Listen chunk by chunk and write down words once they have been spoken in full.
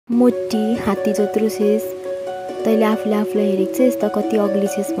मोटी हात्ती जत्रो छेस, तैँले आफूले आफूलाई हेरेको छेस त कति अग्ली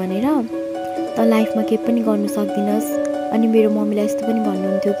छेस भनेर, त लाइफमा केही पनि गर्न सक्दिनस्। अनि मेरो मम्मीलाई यस्तो पनि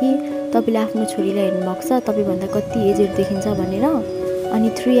भन्नुहुन्थ्यो कि तपाईँले आफ्नो छोरीलाई हेर्नुभएको छ, तपाईँभन्दा कति एजेड देखिन्छ भनेर। अनि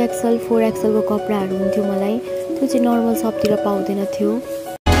 3XL 4XL को कपडाहरू हुन्थ्यो मलाई, त्यो चाहिँ नर्मल सबतिर पाउँदैन थियो।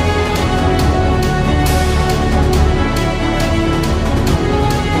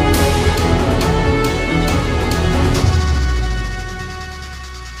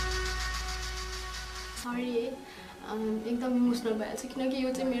 एकदम इमोसनल भइहाल्छ किनकि यो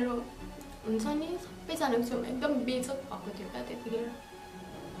चाहिँ मेरो हुन्छ नि सबैजनाको छेउमा एकदम बेइज्जत भएको थियो क्या त्यतिखेर।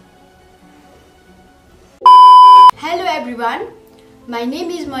 Hello everyone, my name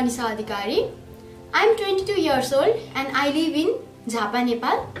is ManiSha Adhikari. I am 22 years old and I live in Jhapa,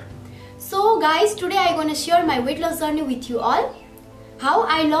 Nepal. So guys, today I gonna share my weight loss journey with you all. How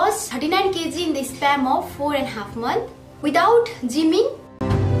I lost 39 kg in the span of 4.5 months without gymming.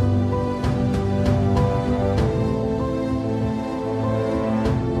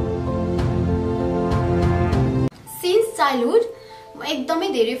 Childhood म एकदमै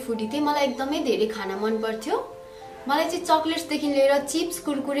धेरै foodie थिएँ, मलाई एकदमै धेरै खाना मन पर्थ्यो। मलाई चाहिँ चकलेट्स देखि लिएर chips,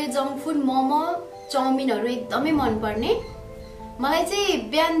 Kurkure, junk food, momo, चाउमिनहरु एकदमै मन पर्ने। मलाई चाहिँ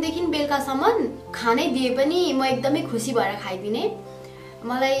बिहानदेखि बेलुकासम्म खानै दिए पनि म एकदमै खुसी भएर खाइदिने।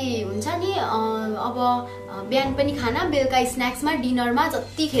 मलाई हुन्छ नि अब बिहान पनि खाना, बेलुका स्न्याक्समा, डिनरमा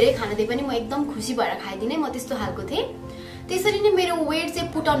जतिखेरै खाना दिए पनि म एकदम खुसी भएर खाइदिने। म त्यस्तो खालको थिएँ। त्यसरी नै मेरो वेट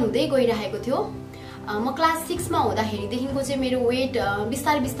चाहिँ पुट अन हुँदै गइरहेको थियो। म क्लास 6 मा हुँदाखेरि देखिको चाहिँ मेरो वेट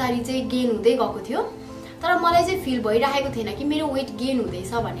बिस्तारै बिस्तारै चाहिँ गेन हुँदै गएको थियो। तर मलाई चाहिँ फिल भइरहेको थिएन कि मेरो वेट गेन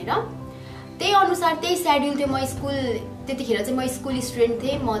हुँदैछ भनेर। त्यही अनुसार त्यही शेड्युल थियो। म स्कुल त्यतिखेर चाहिँ म स्कुल स्टुडेन्ट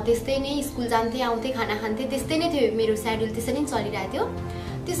थिएँ। म त्यस्तै नै स्कुल जान्थे, आउँथे, खाना खान्थे, त्यस्तै नै थियो मेरो शेड्युल, त्यसरी नै चलिरहेको थियो।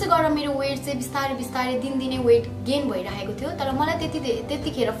 त्यसै गरेर मेरो वेट चाहिँ बिस्तारै बिस्तारै दिनदिनै वेट गेन भइरहेको थियो। तर मलाई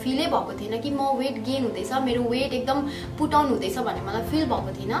त्यतिखेर फिलै भएको थिएन कि म वेट गेन हुँदैछ, मेरो वेट एकदम पुट अन हुँदैछ भन्ने मलाई फिल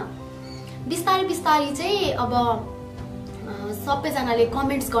भएको थिएन। बिस्तारै बिस्तारै चाहिँ अब सबैजनाले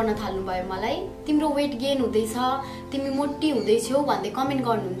कमेन्ट्स गर्न थाल्नु भयो मलाई, तिम्रो वेट गेन हुँदैछ, तिमी मोटी हुँदैछौ भन्दै कमेन्ट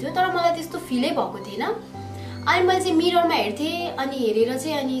गर्नुहुन्थ्यो। तर मलाई त्यस्तो फिलै भएको थिएन। अनि मैले चाहिँ मिररमा हेर्थेँ, अनि हेरेर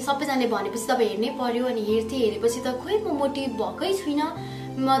चाहिँ अनि सबैजनाले भनेपछि त हेर्नै पर्यो। अनि हेरेपछि त खोइ म मोटी भएकै छुइनँ,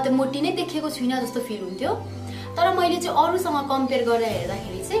 म त मोटी नै देखेको छुइनँ जस्तो फिल हुन्थ्यो। तर मैले चाहिँ अरूसँग कम्पेयर गरेर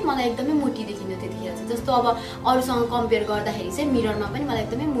हेर्दाखेरि चाहिँ मलाई एकदमै मोटी देखिन्थ्यो त्यतिखेर चाहिँ। जस्तो अब अरूसँग कम्पेयर गर्दाखेरि चाहिँ मिररमा पनि मलाई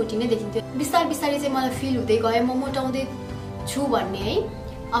एकदमै मोटी नै देखिन्थ्यो। बिस्तारै बिस्तारै चाहिँ मलाई फिल हुँदै गयो म मोटाउँदै छु भन्ने है।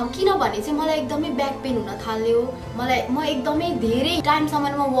 किनभने चाहिँ मलाई एकदमै ब्याक पेन हुन थाल्यो। म एकदमै धेरै टाइमसम्म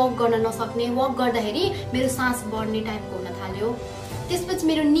म वक गर्न नसक्ने, वक गर्दाखेरि मेरो सास बढ्ने टाइपको हुन थाल्यो। त्यसपछि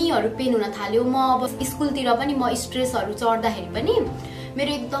मेरो नीहरू पेन हुन थाल्यो। म अब स्कुलतिर पनि म स्ट्रेसहरू चढ्दाखेरि पनि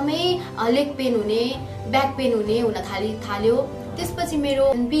मेरो एकदमै लेग पेन हुने, ब्याक पेन हुने हुन थाल्यो। त्यसपछि मेरो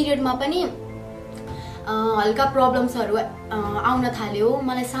पिरियडमा पनि हल्का प्रब्लम्सहरू आउन थाल्यो।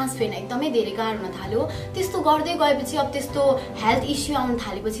 मलाई सास फेर्न एकदमै धेरै गाह्रो हुन थाल्यो। त्यस्तो गर्दै गएपछि अब त्यस्तो हेल्थ इस्यु आउन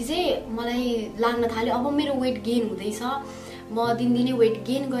थालेपछि चाहिँ मलाई लाग्न थाल्यो अब मेरो वेट गेन हुँदैछ, म दिनदिनै वेट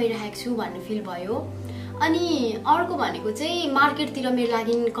गेन गरिरहेको छु भन्ने फिल भयो। अनि अर्को भनेको चाहिँ मार्केटतिर मेरो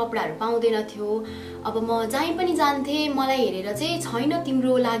लागि कपडाहरू पाउँदैन थियो। अब म जहीँ पनि जान्थे, मलाई हेरेर चाहिँ छैन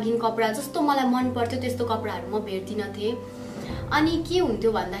तिम्रो लागि कपडा, जस्तो मलाई मन पर्थ्यो त्यस्तो कपडाहरू म भेट्दिन थिएँ। अनि के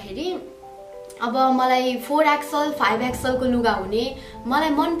हुन्थ्यो भन्दाखेरि अब मलाई 4XL 5XL को लुगा हुने, मलाई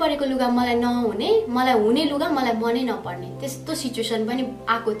मन परेको लुगा मलाई नहुने, मलाई हुने लुगा मलाई मनै नपर्ने, त्यस्तो सिचुएसन पनि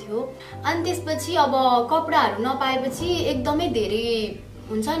आएको थियो। अनि त्यसपछि अब कपडाहरू नपाएपछि एकदमै धेरै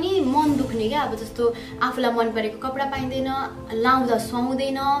हुन्छ नि मन दुख्ने क्या। अब जस्तो आफूलाई मन परेको कपडा पाइँदैन, लाउँदा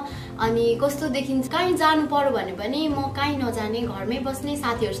सुहाउँदैन, अनि कस्तो देखिन्छ। कहीँ जानु पर्यो भने पनि म कहीँ नजाने, घरमै बस्ने,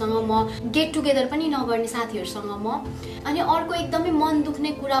 साथीहरूसँग म गेट टुगेदर पनि नगर्ने साथीहरूसँग म। अनि अर्को एकदमै मन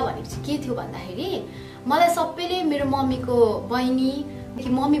दुख्ने कुरा भनेको चाहिँ के थियो भन्दाखेरि मलाई सबैले मेरो मम्मीको बहिनी,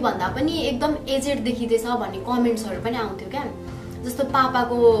 मम्मी भन्दा पनि एकदम एजेड देखिँदैछ भन्ने कमेन्ट्सहरू पनि आउँथ्यो क्या। जस्तो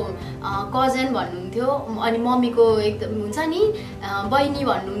पापाको कजन भन्नुहुन्थ्यो, अनि मम्मीको एकदम हुन्छ नि बहिनी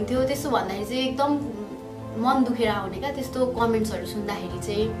भन्नुहुन्थ्यो। त्यसो भन्दाखेरि चाहिँ एकदम मन दुखेर आउने क्या त्यस्तो कमेन्ट्सहरू सुन्दाखेरि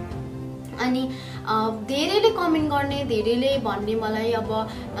चाहिँ। अनि धेरैले कमेन्ट गर्ने, धेरैले भन्ने मलाई अब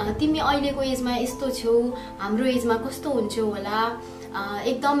तिमी अहिलेको एजमा यस्तो छौ, हाम्रो एजमा कस्तो हुन्छौ होला,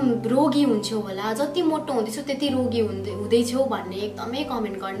 एकदम रोगी हुन्छौ होला, जति मोटो हुँदैछौ त्यति रोगी हुँदैछौ भन्ने एकदमै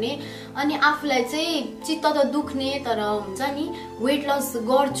कमेन्ट गर्ने। अनि आफूलाई चाहिँ चित्त त दुख्ने, तर हुन्छ नि वेट लस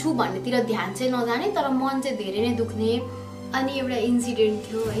गर्छु भन्नेतिर ध्यान चाहिँ नजाने, तर मन चाहिँ धेरै नै दुख्ने। अनि एउटा इन्सिडेन्ट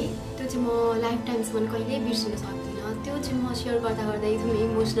थियो है, त्यो चाहिँ म लाइफ टाइमसम्म कहिल्यै बिर्सिन सक्दिनँ। त्यो चाहिँ म सेयर गर्दा गर्दा एकदम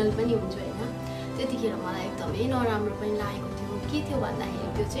इमोसनल पनि हुन्छु होइन। त्यतिखेर मलाई एकदमै नराम्रो पनि लागेको थियो। के थियो भन्दाखेरि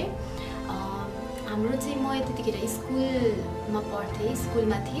त्यो चाहिँ हाम्रो चाहिँ म त्यतिखेर स्कुलमा पढ्थेँ,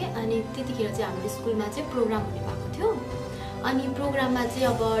 स्कुलमा थिएँ। अनि त्यतिखेर चाहिँ हाम्रो स्कुलमा चाहिँ प्रोग्राम हुने भएको थियो। अनि प्रोग्राममा चाहिँ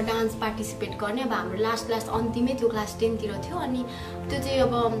अब डान्स पार्टिसिपेट गर्ने, अब हाम्रो लास्ट अन्तिमै थियो, क्लास 10 तिर थियो। अनि त्यो चाहिँ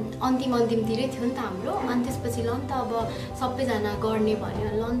अब अन्तिमतिरै थियो नि त हाम्रो। अनि त्यसपछि ल नि त अब सबैजना गर्ने भन्यो,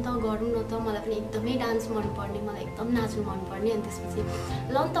 ल नि त गरौँ न त, मलाई पनि एकदमै डान्स मनपर्ने, मलाई एकदम नाच्नु मनपर्ने। अनि त्यसपछि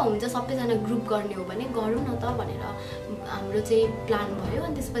ल नि त हुन्छ, सबैजना ग्रुप गर्ने हो भने गरौँ न त भनेर हाम्रो चाहिँ प्लान भयो।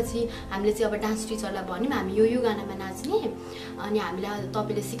 अनि त्यसपछि हामीले चाहिँ अब डान्स टिचरलाई भन्यौँ हामी यो गानामा नाच्ने, अनि हामीलाई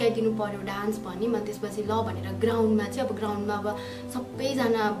तपाईँले सिकाइदिनु पर्यो डान्स भन्यौँ। अनि त्यसपछि ल भनेर ग्राउन्डमा चाहिँ अब ग्राउन्डमा अब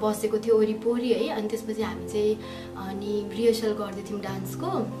सबैजना बसेको थियो वरिपरि है। अनि त्यसपछि हामी चाहिँ अनि रिहर्सल गर्दै थियौँ डान्सको।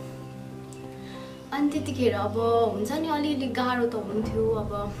 अनि त्यतिखेर अब हुन्छ नि अलिअलि गाह्रो त हुन्थ्यो,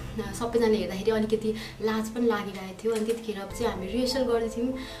 अब सबैजना हेर्दाखेरि अलिकति लाज पनि लागिरहेको थियो। अनि त्यतिखेर चाहिँ हामी रिहर्सल गर्दै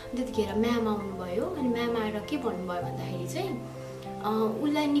थियौँ। त्यतिखेर म्याम आउनुभयो। अनि म्याम आएर के भन्नुभयो भन्दाखेरि चाहिँ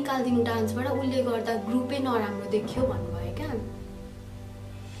उसलाई निकालिदिनु डान्सबाट, उसले गर्दा ग्रुपै नराम्रो देखियो भन्नुभयो क्या।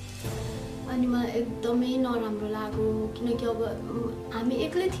 अनि मलाई एकदमै नराम्रो लाग्यो, किनकि अब हामी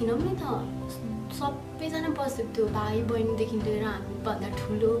एक्लै थिएनौँ नि त, सबैजना बसेको थियो, भाइ बहिनीदेखि लिएर हामीभन्दा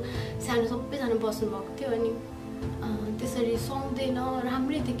ठुलो सानो सबैजना बस्नुभएको थियो। अनि त्यसरी सुहाउँदैन,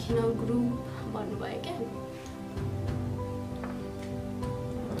 राम्रै देखिन ग्रुप भन्नुभयो क्या।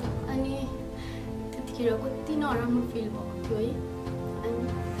 अनि त्यतिखेर कति नराम्रो फिल भएको थियो है।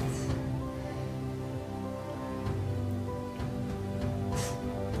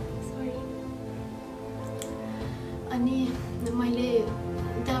 अनि मैले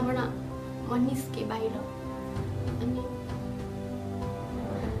त्यहाँबाट म निस्केँ बाहिर। अनि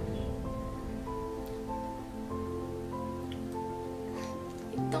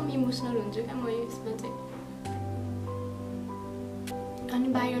एकदम इमोसनल हुन्छु क्या म यसमा चाहिँ। अनि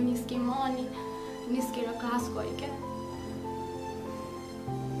बाहिर निस्केँ म, अनि निस्केर क्लास गएँ क्या।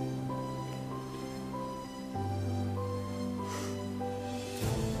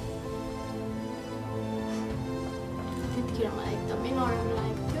 त्यतिखेर मलाई एकदमै नराम्रो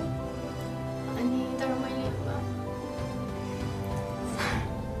लागेको थियो। अनि तर मैले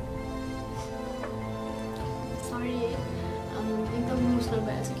सरी एकदम इमोसनल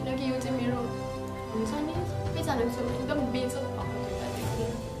भएर चाहिँ, किनकि यो चाहिँ मेरो हुन्छ नि सबैजनाको छेउमा एकदम बेइज्जत भएको थियो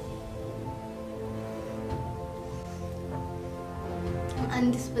त्यतिखेर। अनि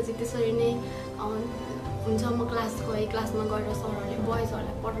त्यसपछि त्यसरी नै हुन्छ म क्लास गएँ। क्लासमा गएर सरहरूले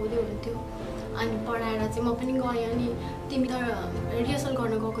बोइजहरूलाई पढाउँदै हुन्थ्यो। अनि पढाएर चाहिँ म पनि गएँ। अनि तिमी त रिहर्सल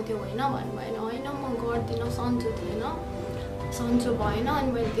गर्न गएको थियो होइन भन्नुभएन, होइन म गर्दिनँ, सन्चो थिएन, सन्चो भएन। अनि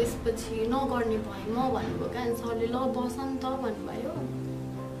मैले त्यसपछि नगर्ने भएँ म भन्नुभयो क्या। अनि सरले ल बस नि त भन्नुभयो।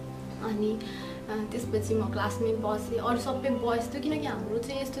 अनि त्यसपछि म क्लासमै बसेँ। अरू सबै बोइज थियो, किनकि हाम्रो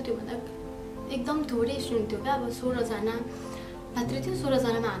चाहिँ यस्तो थियो भन्दा एकदम थोरै स्टुडेन्ट थियो क्या। अब 16जना मात्रै थियो,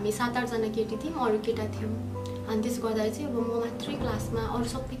 16जनामा हामी 7-8जना केटी थियौँ, अरू केटा थियौँ। अनि त्यसो गर्दा चाहिँ अब म मात्रै क्लासमा, अरू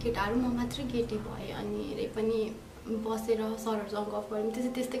सबै केटाहरू, म मात्रै केटी भएँ। अनि हेरे पनि बसेर सरहरूसँग गफ गऱ्यौँ,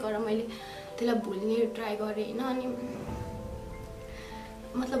 त्यस्तै गरेर मैले त्यसलाई भुल्ने ट्राई गरेँ होइन। अनि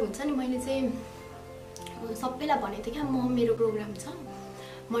मतलब हुन्छ नि मैले चाहिँ सबैलाई भनेको थिएँ क्या, म मेरो प्रोग्राम छ,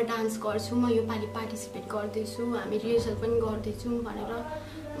 म डान्स गर्छु, म यो पालि पार्टिसिपेट गर्दैछु, हामी रिहर्सल पनि गर्दैछौँ भनेर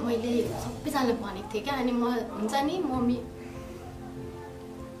मैले सबैजनालाई भनेको थिएँ क्या। अनि म हुन्छ नि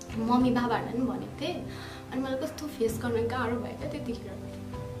मम्मी बाबाहरूलाई पनि भनेको थिएँ। अनि मलाई कस्तो फेस गर्न गाह्रो भयो क्या त्यतिखेर।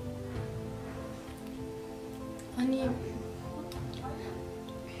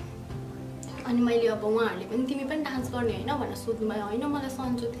 अनि मैले अब उहाँहरूले पनि तिमी पनि डान्स गर्ने होइन भनेर सोध्नुभयो। होइन मलाई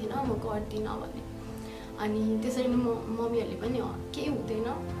सन्चो थिएन, म गर्दिनँ भने। अनि त्यसरी नै मम्मीहरूले पनि केही हुँदैन,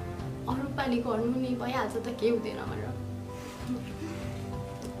 अरू पालि गर्नु नि, भइहाल्छ त, केही हुँदैन भनेर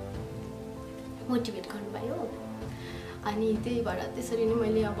मोटिभेट गर्नुभयो। अनि त्यही भएर त्यसरी नै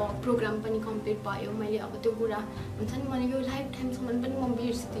मैले अब प्रोग्राम पनि कम्प्लिट भयो। मैले अब त्यो कुरा हुन्छ नि मैले यो लाइफ टाइमसम्म पनि म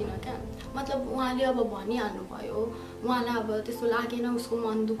बिर्सिदिनँ क्या। मतलब उहाँले अब भनिहाल्नु भयो, उहाँलाई अब त्यस्तो लागेन, उसको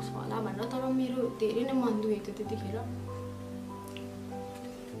मन दुख्छ होला भनेर, तर मेरो धेरै नै मन दुखेको थियो त्यतिखेर।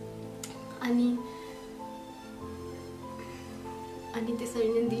 अनि त्यसरी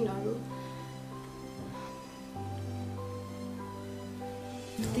नै दिनहरू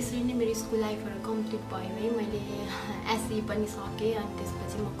त्यसरी नै मेरो स्कुल लाइफहरू कम्प्लिट भयो है। मैले एसई पनि सकेँ। अनि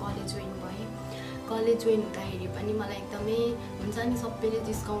त्यसपछि म कलेज जोइन भएँ। कलेज जोइन हुँदाखेरि पनि मलाई एकदमै हुन्छ नि सबैले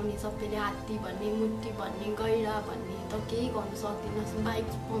जिस्काउने, सबैले हात्ती भन्ने, मुट्टी भन्ने, गैरा भन्ने, त केही गर्नु सक्दिनँ, बाइक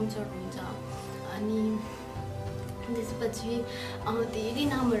पङ्चर हुन्छ। अनि त्यसपछि धेरै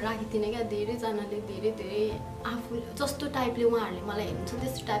नामहरू राखिदिने क्या, धेरैजनाले धेरै आफू जस्तो टाइपले उहाँहरूले मलाई हेर्नुहुन्छ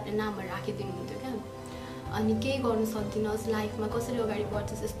त्यस्तो टाइपले नामहरू राखिदिनु हुन्थ्यो क्या। अनि केही गर्नु सक्दिनस् लाइफमा, कसरी अगाडि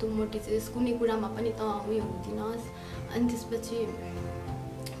बढ्छस्, यस्तो मोटी चाहिँ कुनै कुरामा पनि त उयो हुँदिनस्। अनि त्यसपछि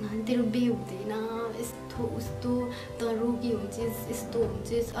तेरो बे हुँदैन, यस्तो उस्तो, त रोगी हुन्छस्, यस्तो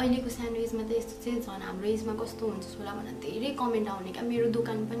हुन्छस्, अहिलेको सानो एजमा त यस्तो चाहिँ झन् हाम्रो एजमा कस्तो हुन्छस् होला भनेर धेरै कमेन्ट आउने क्या। मेरो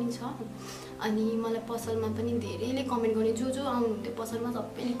दोकान पनि छ अनि मलाई पसलमा पनि धेरैले कमेन्ट गर्ने, जो जो आउनुहुन्थ्यो पसलमा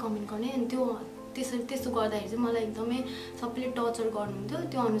सबैले कमेन्ट गर्ने। अनि त्यस्तो गर्दाखेरि चाहिँ मलाई एकदमै सबैले टर्चर गर्नुहुन्थ्यो।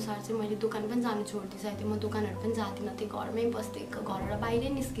 त्यो अनुसार चाहिँ मैले दोकान पनि जानु छोडिदिइसकेको थिएँ। म दोकानहरू पनि जाँदिनँ थिएँ, घरमै बस्थेँ, घरबाट बाहिरै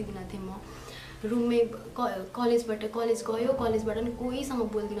निस्किदिनँ थिएँ। म रुममै कलेजबाट कलेज गयो, कलेजबाट पनि कोहीसँग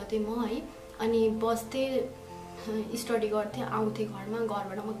बोल्दिनँ थिएँ म है। अनि बस्थेँ, स्टडी गर्थेँ, आउँथेँ घरमा,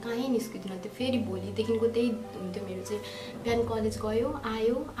 घरबाट म कहीँ निस्किदिनँ थिएँ। फेरि भोलिदेखिको त्यही हुन्थ्यो मेरो चाहिँ, बिहान कलेज गयो,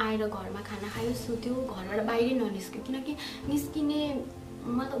 आयो, आएर घरमा खाना खायो, सुत्यो, घरबाट बाहिरै ननिस्क्यो। किनकि निस्किने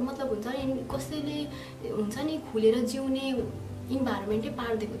मतलब हुन्छ नि, कसैले हुन्छ नि खुलेर जिउने इन्भाइरोमेन्टै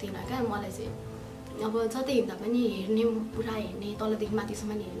पारिदिएको थिएन क्या मलाई चाहिँ। अब जतै हिँड्दा पनि हेर्ने, पुरा हेर्ने, तलदेखि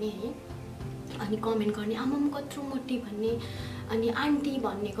माथिसम्म हेर्ने है। अनि कमेन्ट गर्ने, आमा म कत्रो मोटी भन्ने, अनि आन्टी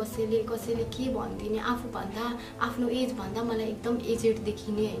भन्ने, कसैले के भनिदिने, आफूभन्दा आफ्नो एजभन्दा मलाई एकदम एजेड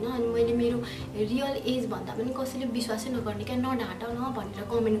देखिने होइन। अनि मैले मेरो रियल एजभन्दा पनि कसैले विश्वासै नगर्ने क्या, नढाँट न भनेर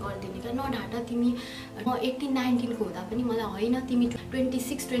कमेन्ट गरिदिने क्या, नढाँट तिमी, म 18-19को हुँदा पनि मलाई होइन तिमी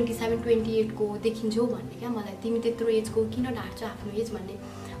 26, 27, 28को देखिन्छौ भन्ने क्या मलाई, तिमी त्यत्रो एजको किन ढाँट्छौ आफ्नो एज भन्ने।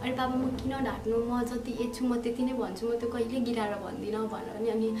 अनि बाबा म किन ढाँट्नु, म जति एज छु म त्यति नै भन्छु, म त्यो कहिले गिराएर भन्दिनँ भनेर पनि।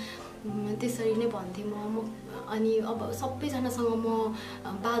 अनि त्यसरी नै भन्थेँ म। अनि अब सबैजनासँग म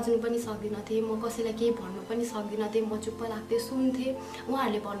बाज्नु पनि सक्दिनँ थिएँ, म कसैलाई केही भन्नु पनि सक्दिनँ थिएँ, म चुप्प लाग्थेँ, सुन्थेँ।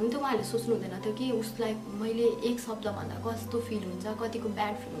 उहाँहरूले भन्नुहुन्थ्यो, उहाँहरूले सोच्नु हुँदैन थियो कि उसलाई मैले एक शब्द भन्दा कस्तो फिल हुन्छ, कतिको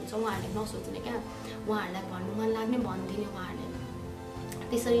ब्याड फिल हुन्छ, उहाँहरूले नसोच्ने क्या। उहाँहरूलाई भन्नु मन लाग्ने भनिदिने उहाँहरूले।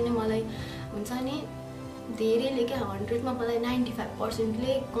 त्यसरी नै मलाई हुन्छ नि धेरैले क्या, 100मा मलाई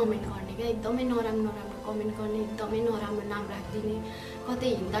 95%ले कमेन्ट गर्ने क्या, एकदमै नराम्रो कमेन्ट गर्ने, एकदमै नराम्रो नाम राखिदिने, कतै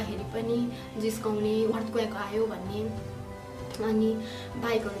हिँड्दाखेरि पनि जिस्काउने, अर्थक्वेक आयो भन्ने। अनि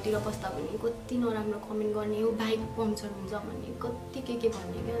बाइकहरूतिर बस्दा पनि कति नराम्रो कमेन्ट गर्ने, हो बाइक पङ्चर हुन्छ भन्ने, कति के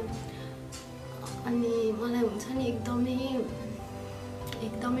भन्ने क्या। अनि मलाई हुन्छ नि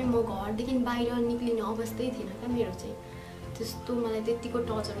एकदमै म घरदेखि बाहिर निक्लिने अवस्थै थिएन क्या मेरो चाहिँ। त्यस्तो मलाई त्यतिको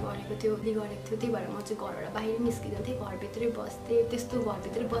टर्चर गरेको थियो, त्यही भएर म चाहिँ घरबाट बाहिर निस्किँदैन थिएँ, घरभित्रै बस्थेँ। त्यस्तो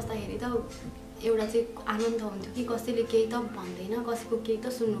घरभित्रै बस्दाखेरि त एउटा चाहिँ आनन्द हुन्थ्यो कि कसैले केही त भन्दैन, कसैको केही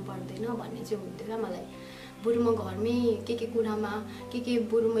त सुन्नु पर्दैन भन्ने चाहिँ हुन्थ्यो क्या मलाई। बरु म घरमै के कुरामा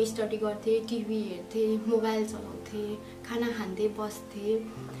बरु म स्टडी गर्थेँ, टिभी हेर्थेँ, मोबाइल चलाउँथेँ, खाना खान्थेँ, बस्थेँ,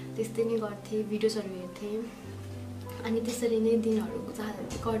 त्यस्तै नै गर्थेँ, भिडियोजहरू हेर्थेँ। अनि त्यसरी नै दिनहरू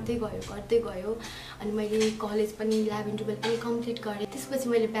गर्दै गयो। अनि मैले कलेज पनि 11-12 पनि कम्प्लिट गरेँ। त्यसपछि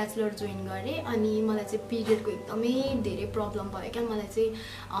मैले ब्याचलर जोइन गरेँ। अनि मलाई चाहिँ पिरियडको एकदमै धेरै प्रब्लम भयो क्या। मलाई चाहिँ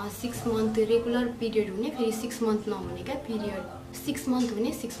 6 मन्थ रेगुलर पिरियड हुने, फेरि 6 मन्थ नहुने क्या पिरियड, 6 मन्थ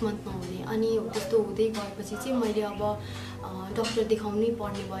हुने 6 मन्थ नहुने। अनि त्यस्तो हुँदै गएपछि चाहिँ मैले अब डक्टर देखाउनै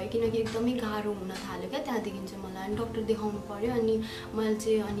पर्ने भयो, किनकि एकदमै गाह्रो हुन थाल्यो क्या त्यहाँदेखि चाहिँ मलाई। अनि डक्टर देखाउनु पर्यो। अनि मैले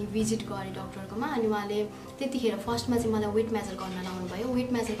चाहिँ अनि भिजिट गरेँ डक्टरकोमा। अनि उहाँले त्यतिखेर फर्स्टमा चाहिँ मलाई वेट मेजर गर्न लाउनु भयो।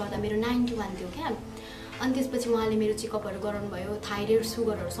 वेट मेजर गर्दा मेरो 91 थियो क्या। अनि त्यसपछि उहाँले मेरो चेकअपहरू गराउनु भयो, थाइरोइड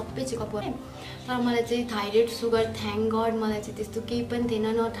सुगरहरू सबै चेकअप गरेँ। तर मलाई चाहिँ थाइरोइड सुगर थ्याङ्क गड मलाई चाहिँ त्यस्तो केही पनि थिएन,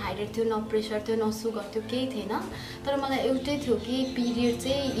 न थाइरोइड थियो, न प्रेसर थियो, न सुगर थियो, केही थिएन। तर मलाई एउटै थियो कि पिरियड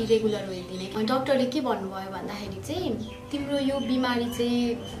चाहिँ इरेगुलर भइदिने। डक्टरले के भन्नुभयो भन्दाखेरि चाहिँ तिम्रो यो बिमारी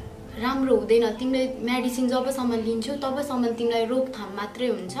चाहिँ राम्रो हुँदैन, तिमीले मेडिसिन जबसम्म लिन्छौ तबसम्म तिमीलाई रोकथाम मात्रै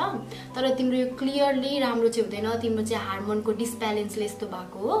हुन्छ, तर तिम्रो यो क्लियरली राम्रो चाहिँ हुँदैन, तिम्रो चाहिँ हार्मोनको डिसब्यालेन्सले यस्तो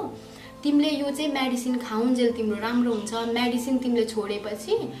भएको हो। तिमीले यो चाहिँ मेडिसिन खाउन्जेल तिम्रो राम्रो हुन्छ, मेडिसिन तिमीले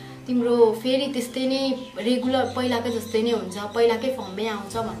छोडेपछि तिम्रो फेरि त्यस्तै नै रेगुलर पहिलाकै जस्तै नै हुन्छ, पहिलाकै फर्ममै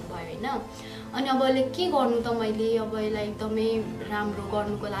आउँछ भन्नुभयो होइन। अनि अब यसले के गर्नु त मैले, अब यसलाई एकदमै राम्रो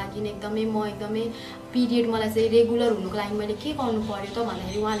गर्नुको लागि एकदमै पिरियड मलाई चाहिँ रेगुलर हुनुको लागि मैले के गर्नु पर्यो त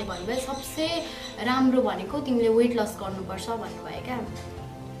भन्दाखेरि उहाँले भन्नुभयो सबसे राम्रो भनेको तिमीले वेट लस गर्नुपर्छ भन्नुभयो क्या।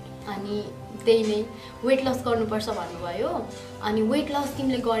 अनि त्यही नै वेट लस गर्नुपर्छ भन्नुभयो। अनि वेट लस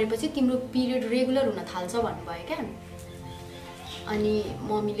तिमीले गरेपछि तिम्रो पिरियड रेगुलर हुन थाल्छ भन्नुभयो क्या। अनि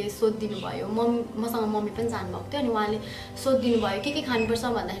मम्मीले सोधिदिनु भयो, मसँग मम्मी पनि जानुभएको थियो। अनि उहाँले सोधिदिनु भयो के खानुपर्छ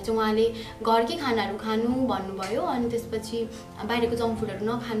भन्दाखेरि चाहिँ उहाँले घरकै खानाहरू खानु भन्नुभयो। अनि त्यसपछि बाहिरको जङ्क फुडहरू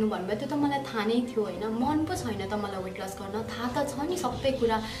नखानु भन्नुभयो। त्यो त मलाई थाहा नै थियो होइन, मन पो छैन त मलाई वेट लस गर्न, थाहा त छ नि सबै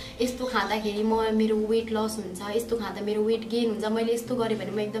कुरा, यस्तो खाँदाखेरि मेरो वेट लस हुन्छ, यस्तो खाँदा मेरो वेट गेन हुन्छ, मैले यस्तो गरेँ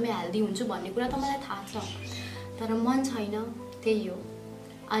भने म एकदमै हेल्दी हुन्छु भन्ने कुरा त मलाई थाहा छ, तर मन छैन, त्यही हो।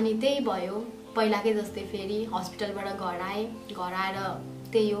 अनि त्यही भयो, पहिलाकै जस्तै फेरि हस्पिटलबाट घर आएँ, घर आएर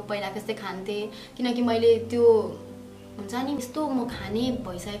त्यही हो पहिलाकै जस्तै खान्थेँ। किनकि मैले त्यो हुन्छ नि यस्तो म खाने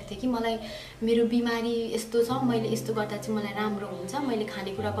भइसकेको थिएँ कि मलाई मेरो बिमारी यस्तो छ, मैले यस्तो गर्दा चाहिँ मलाई राम्रो हुन्छ, मैले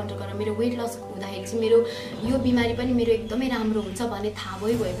खानेकुरा कन्ट्रोल गरेर मेरो वेट लस हुँदाखेरि चाहिँ मेरो यो बिमारी पनि मेरो एकदमै राम्रो हुन्छ भन्ने थाहा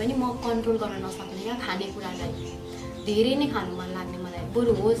भए पनि म कन्ट्रोल गर्न नसक्ने क्या खानेकुरालाई। धेरै नै खानु मन लाग्ने मलाई,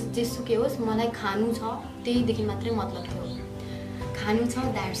 बरु होस् जेसुकै होस् मलाई खानु छ, त्यहीदेखि मात्रै मतलब थियो, खानु छ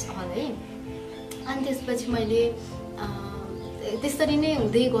द्याट्स अल है। अनि त्यसपछि मैले त्यसरी नै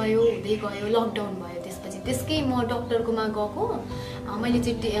हुँदै गयो लकडाउन भयो। त्यसपछि त्यसकै म डक्टरकोमा गएको, मैले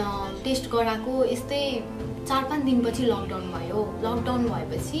चाहिँ टेस्ट गराएको यस्तै 4-5 दिनपछि लकडाउन भयो। लकडाउन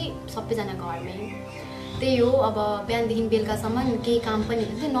भएपछि सबैजना घरमै, त्यही हो अब बिहानदेखि बेलुकासम्म केही काम पनि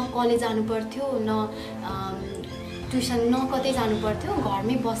हुन्थ्यो, न कलेज जानु पर्थ्यो न ट्युसन न कतै जानु पर्थ्यो।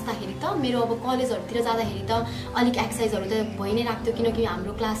 घरमै बस्दाखेरि त मेरो अब कलेजहरूतिर जाँदाखेरि त अलिक एक्सर्साइजहरू त भइ नै राख्थ्यो, किनकि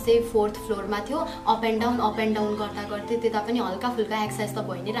हाम्रो क्लास चाहिँ 4th फ्लोरमा थियो। अप एन्ड डाउन गर्दा गर्दै त्यता पनि हल्का फुल्का एक्सर्साइज त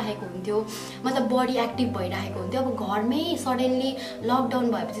भइ नै राखेको हुन्थ्यो, मतलब बडी एक्टिभ भइरहेको हुन्थ्यो। अब घरमै सडनली लकडाउन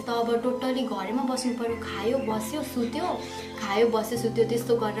भएपछि त अब टोटल्ली घरैमा बस्नु पऱ्यो, खायो बस्यो सुत्यो, खायो बस्यो सुत्यो,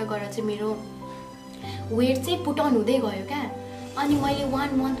 त्यस्तो गरेर चाहिँ मेरो वेट चाहिँ पुट अन हुँदै गयो क्या। अनि मैले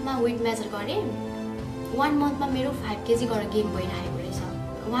 1 मन्थमा वेट मेजर गरेँ, 1 मन्थमा मेरो 5 kg गरेर गेन भइरहेको रहेछ।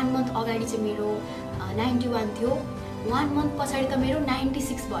 1 मन्थ अगाडि चाहिँ मेरो 91 थियो, 1 मन्थ पछाडि त मेरो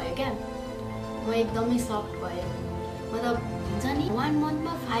 96 भयो क्या। म एकदमै सफ्ट भएँ, मतलब हुन्छ नि 1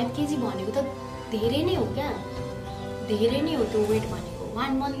 मन्थमा 5 kg भनेको त धेरै नै हो क्या, धेरै नै हो त्यो वेट भनेको।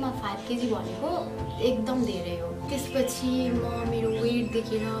 1 मन्थमा 5 kg भनेको एकदम धेरै हो। त्यसपछि म मेरो वेट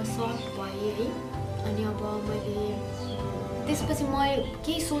देखेर सफ्ट भएँ है। अनि अब मैले त्यसपछि म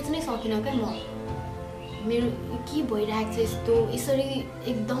केही सोच्नै सकिनँ क्या, म मेरो के भइरहेको छ यस्तो, यसरी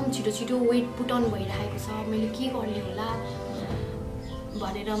एकदम छिटो वेट पुट अन भइरहेको छ, मैले के गर्ने होला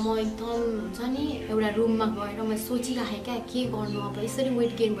भनेर म एकदम हुन्छ नि एउटा रुममा गएर म सोचिराखेँ क्या, के गर्नु अब यसरी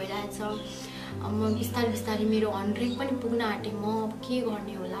वेट गेन भइरहेको छ। म बिस्तारै मेरो 100 पनि पुग्न आँटेँ, म अब के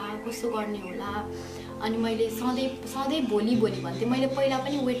गर्ने होला, कसो गर्ने होला। अनि मैले सधैँ भोलि भन्थेँ। मैले पहिला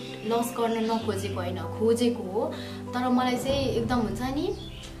पनि वेट लस गर्न नखोजेको होइन, खोजेको हो, तर मलाई चाहिँ एकदम हुन्छ नि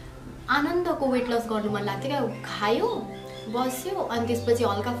आनन्दको वेट लस गर्नु मन लाग्थ्यो क्या। खायो बस्यो अनि त्यसपछि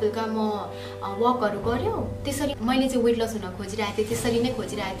हल्का फुल्का म वकहरू गऱ्यो, त्यसरी मैले चाहिँ वेट लस हुन खोजिरहेको थिएँ, त्यसरी नै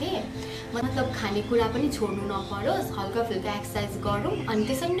खोजिरहेको थिएँ। मतलब खानेकुरा पनि छोड्नु नपरोस्, हल्का फुल्का एक्सर्साइज गरौँ अनि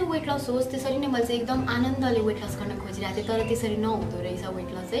त्यसरी नै वेट लस होस्, त्यसरी नै मैले चाहिँ एकदम आनन्दले वेट लस गर्न खोजिरहेको थिएँ। तर त्यसरी नहुँदो रहेछ वेट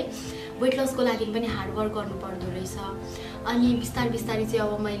लस चाहिँ, वेट लसको लागि पनि हार्डवर्क गर्नुपर्दो रहेछ। अनि बिस्तारै चाहिँ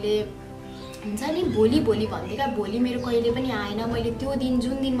अब मैले हुन्छ नि भोलि भन्थेँ क्या, भोलि मेरो कहिले पनि आएन। मैले त्यो दिन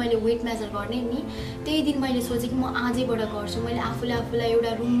जुन दिन मैले वेट मेजर गर्ने नि त्यही दिन मैले सोचेँ कि म आजैबाट गर्छु। मैले आफूलाई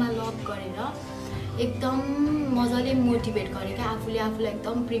एउटा रुममा लक गरेर एकदम मजाले मोटिभेट गरेँ क्या, आफूलाई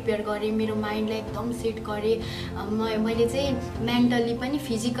एकदम प्रिपेयर गरेँ, मेरो माइन्डलाई एकदम सेट गरेँ। मैले चाहिँ मेन्टली पनि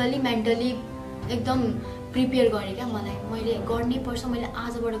फिजिकली मेन्टली एकदम प्रिपेयर गरेँ क्या। मैले गर्नै पर्छ, मैले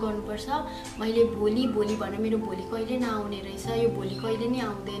आजबाट गर्नुपर्छ, मैले भोलि भनेर मेरो भोलि कहिले नआउने रहेछ, यो भोलि कहिले नै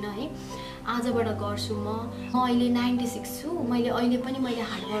आउँदैन है, आजबाट गर्छु। म अहिले 96 छु, मैले अहिले पनि मैले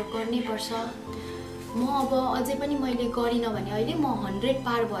हार्डवर्क गर्नै पर्छ। म अब अझै पनि मैले गरिनँ भने अहिले म 100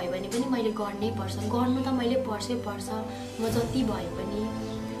 पार भयो भने पनि मैले गर्नै पर्छ, गर्नु त मैले पर्छ म जति भए पनि।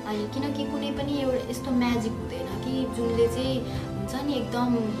 अनि किनकि कुनै पनि एउटा यस्तो म्याजिक हुँदैन कि जुनले चाहिँ हुन्छ नि एकदम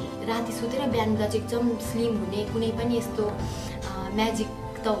राति सुतेर बिहान चाहिँ एकदम स्लिम हुने कुनै पनि यस्तो म्याजिक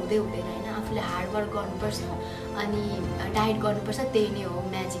त हुँदैन होइन। आफूले हार्डवर्क गर्नुपर्छ अनि डाइट गर्नुपर्छ, त्यही नै हो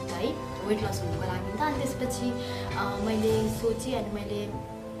म्याजिक त है वेट लस हुनुको लागि त। अनि त्यसपछि मैले सोचेँ अनि मैले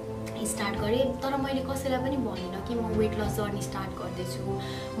स्टार्ट गरेँ, तर मैले कसैलाई पनि भनिनँ कि म वेट लस जर्नी स्टार्ट गर्दैछु,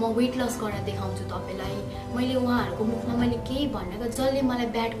 म वेट लस गरेर देखाउँछु तपाईँलाई। मैले उहाँहरूको मुखमा मैले केही भनेको, जसले मलाई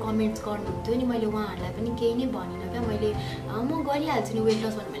ब्याड कमेन्ट्स गर्नुहुन्थ्यो नि मैले उहाँहरूलाई पनि केही नै भनिनँ क्या। मैले म गरिहाल्छु नि वेट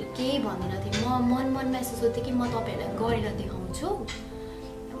लस भनेर मैले केही भन्दिनँ थिएँ। म मनमा यसो सोध्थेँ कि म तपाईँहरूलाई गरेर देखाउँछु,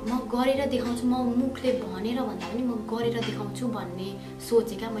 म मुखले भनेर भन्दा पनि म गरेर देखाउँछु भन्ने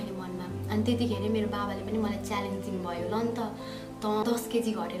सोचेँ क्या मैले मनमा। अनि त्यतिखेर मेरो बाबाले पनि मलाई च्यालेन्ज दिनुभयो, ल नि त 10 kg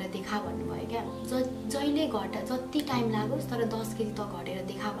घटेर देखा भन्नुभयो क्या। जहिले जति टाइम लागोस् तर 10 kg त घटेर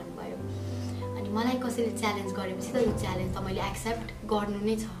देखा भन्नुभयो। अनि मलाई कसैले च्यालेन्ज गरेपछि त त्यो च्यालेन्ज त मैले एक्सेप्ट गर्नु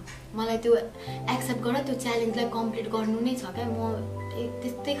नै छ, मलाई त्यो एक्सेप्ट गरेर त्यो च्यालेन्जलाई कम्प्लिट गर्नु नै छ क्या। म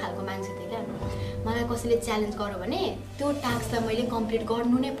त्यस्तै खालको मान्छे थिएँ क्या। मलाई कसैले च्यालेन्ज गर्यो भने त्यो टास्कलाई मैले कम्प्लिट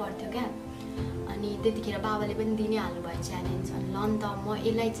गर्नु नै पर्थ्यो क्या। अनि त्यतिखेर बाबाले पनि दिनै हाल्नुभयो च्यालेन्ज। अनि ल नि त म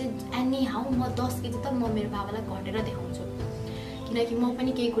यसलाई चाहिँ एनी हाउ म 10 kg त म मेरो बाबालाई घटेर देखाउँछु, किनकि म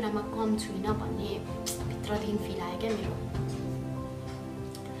पनि केही कुरामा कम छुइनँ भन्ने भित्रदेखि फिल आयो क्या मेरो,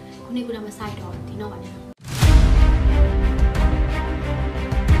 कुनै कुरामा साइड हट्दिनँ भनेर।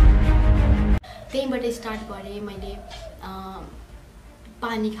 त्यहीँबाट स्टार्ट गरेँ मैले।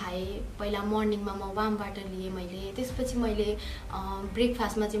 पानी खाएँ। पहिला मर्निङमा म वार्म वाटर लिएँ मैले। त्यसपछि मैले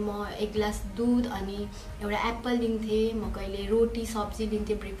ब्रेकफास्टमा चाहिँ म एक ग्लास दुध अनि एउटा एप्पल लिन्थेँ। म कहिले रोटी सब्जी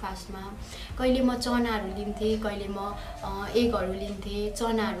लिन्थेँ ब्रेकफास्टमा, कहिले म चनाहरू लिन्थेँ, कहिले म एगहरू लिन्थेँ,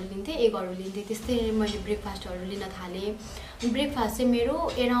 चनाहरू लिन्थेँ, एगहरू लिन्थेँ। त्यस्तै मैले ब्रेकफास्टहरू लिन थालेँ। ब्रेकफास्ट चाहिँ मेरो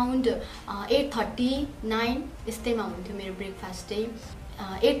एराउन्ड 8:30-9 यस्तैमा हुन्थ्यो मेरो ब्रेकफास्ट चाहिँ।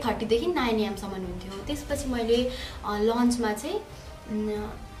 8:30 देखि 9 AM सम्म हुन्थ्यो। त्यसपछि मैले लन्चमा चाहिँ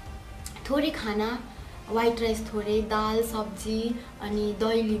थोरै खाना, व्हाइट राइस थोरै, दाल सब्जी अनि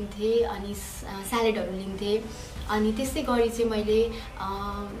दही लिन्थेँ अनि स्यालेडहरू लिन्थेँ। अनि त्यस्तै गरी चाहिँ मैले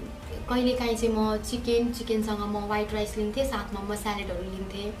कहिलेकाहीँ चाहिँ म चिकनसँग म व्हाइट राइस लिन्थेँ, साथमा म स्यालेडहरू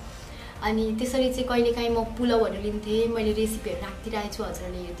लिन्थेँ। अनि त्यसरी चाहिँ कहिलेकाहीँ म पुलाउहरू लिन्थेँ। मैले रेसिपीहरू राखिदिइरहेको छु,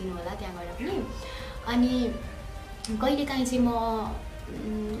 हजुरहरूले हेरिदिनु होला त्यहाँ गएर पनि। अनि कहिलेकाहीँ चाहिँ म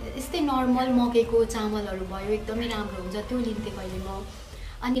यस्तै नर्मल मकैको चामलहरू भयो, एकदमै राम्रो हुन्छ, त्यो लिन्थेँ कहिले म।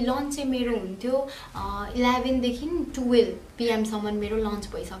 अनि लन्च चाहिँ मेरो हुन्थ्यो 11 देखि 12 PM सम्म मेरो लन्च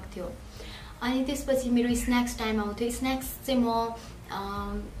भइसक्थ्यो। अनि त्यसपछि मेरो स्न्याक्स टाइम आउँथ्यो। स्न्याक्स चाहिँ म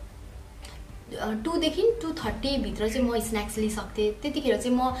 2 देखि 2:30 भित्र चाहिँ म स्न्याक्स लिइसक्थेँ। त्यतिखेर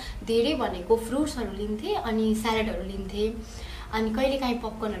चाहिँ म धेरै भनेको फ्रुट्सहरू लिन्थेँ अनि स्यालेडहरू लिन्थेँ अनि कहिलेकाहीँ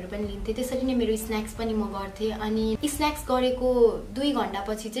पपकर्नहरू पनि लिन्थेँ। त्यसरी नै मेरो स्न्याक्स पनि म गर्थेँ। अनि स्न्याक्स गरेको 2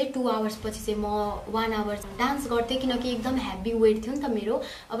 घन्टापछि चाहिँ 2 आवर्स पछि चाहिँ म 1 आवर डान्स गर्थेँ, किनकि एकदम हेभी वेट थियो नि त मेरो।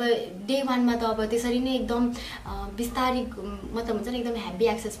 अब डे 1 मा त अब त्यसरी नै एकदम बिस्तारै मतलब हुन्छ नि, एकदम हेभी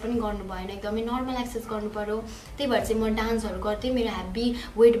एक्सर्साइज पनि गर्नु भएन, एकदमै नर्मल एक्सर्साइज गर्नु पर्यो। त्यही भएर चाहिँ म डान्सहरू गर्थेँ। मेरो हेभी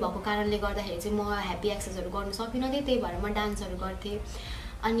वेट भएको कारणले गर्दाखेरि चाहिँ म हेभी एक्सर्साइजहरू गर्नु सकिनँ थिएँ, त्यही भएर म डान्सहरू गर्थेँ।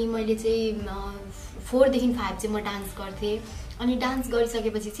 अनि मैले चाहिँ 4 देखि 5 चाहिँ म डान्स गर्थेँ। अनि डान्स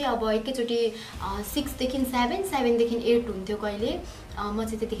गरिसकेपछि चाहिँ अब एकैचोटि 6 देखि 7, 7 देखि 8 हुन्थ्यो कहिले। म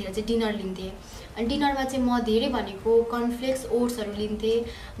चाहिँ त्यतिखेर चाहिँ डिनर लिन्थेँ। अनि डिनरमा चाहिँ म धेरै भनेको कर्नफ्लेक्स ओट्सहरू लिन्थेँ,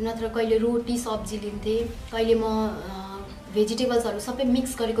 नत्र कहिले रोटी सब्जी लिन्थेँ, कहिले म भेजिटेबल्सहरू सबै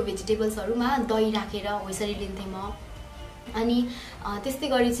मिक्स गरेको भेजिटेबल्सहरूमा दही राखेर होइसरी लिन्थेँ म। अनि त्यस्तै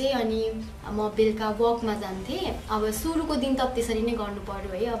गरी चाहिँ अनि म बेलुका वकमा जान्थेँ। अब सुरुको दिन त त्यसरी नै गर्नु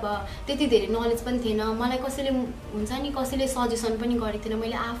पर्यो है। अब त्यति धेरै नलेज पनि थिएन मलाई, कसैले हुन्छ नि कसैले सजेसन पनि गरेको थिएन।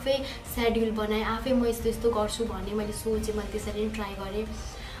 मैले आफै सेड्युल बनाएँ, आफै म यस्तो यस्तो गर्छु भन्ने मैले सोचेँ, मैले त्यसरी नै ट्राई गरेँ।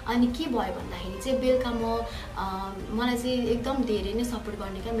 अनि के भयो भन्दाखेरि चाहिँ बेलुका मलाई चाहिँ एकदम धेरै नै सपोर्ट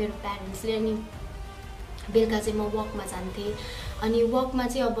गर्ने क्या मेरो प्यारेन्ट्सले। अनि बेलुका चाहिँ म वकमा जान्थेँ। अनि वकमा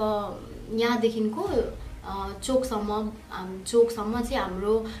चाहिँ अब यहाँदेखिको चोकसम्म चाहिँ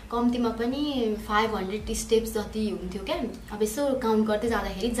हाम्रो कम्तीमा पनि 500 स्टेप्स जति हुन्थ्यो क्या। अब यसो काउन्ट गर्दै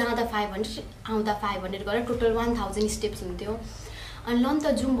जाँदाखेरि जाँदा 500 आउँदा 500 गरेर टोटल 1000 स्टेप्स हुन्थ्यो। अनि लन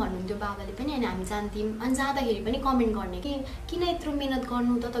त जाउँ भन्नुहुन्थ्यो बाबाले पनि। अनि हामी जान्थ्यौँ। अनि जाँदाखेरि पनि कमेन्ट गर्ने कि किन यत्रो मिहिनेत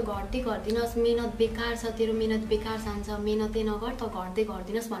गर्नु, त गर्दै गर्दिनस्, मिहिनेत बेकार छ, तेरो मिहिनेत बेकार जान्छ, मिहिनेतै नगर, त गर्दै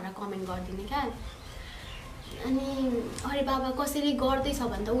गर्दिनस् भनेर कमेन्ट गरिदिने क्या। अनि अरे बाबा कसैले गर्दैछ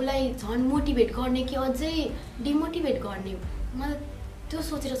भने त उसलाई झन् मोटिभेट गर्ने कि अझै डिमोटिभेट गर्ने, मलाई त्यो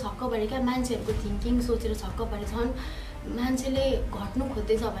सोचेर छक्क परेँ क्या। मान्छेहरूको थिङ्किङ सोचेर छक्क परेँ। झन् मान्छेले घट्नु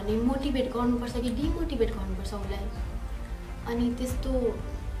खोज्दैछ भने मोटिभेट गर्नुपर्छ कि डिमोटिभेट गर्नुपर्छ उसलाई। अनि त्यस्तो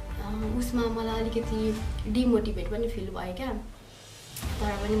उसमा मलाई अलिकति डिमोटिभेट पनि फिल भयो क्या।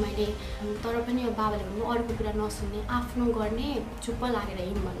 तर पनि बाबाले भन्नु अरूको कुरा नसुन्ने, आफ्नो गर्ने, चुप्प लागेर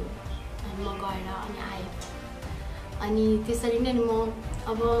हिँड भन्नु। अनि म गएर अनि आएँ। अनि त्यसरी नै म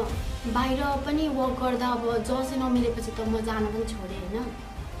अब बाहिर पनि वक गर्दा अब जसै नमिलेपछि त म जान पनि छोडेँ होइन।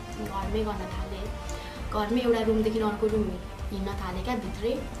 घरमै गर्न थालेँ। घरमै एउटा रुमदेखि अर्को रुम हिँड्न थालेँ क्या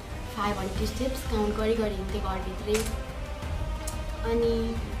भित्रै। 500 स्टेप्स काउन्ट गरी हिँड्थेँ घरभित्रै। अनि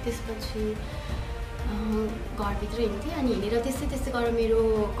त्यसपछि घरभित्र हिँड्थेँ। अनि हिँडेर त्यस्तै गरेर मेरो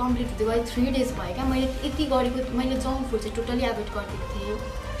कम्प्लिट हुँदै गयो। 3 डेज भयो क्या। मैले यति गरेको, मैले जङ्क फुड चाहिँ टोटली एभोइड गरिदिएको थिएँ।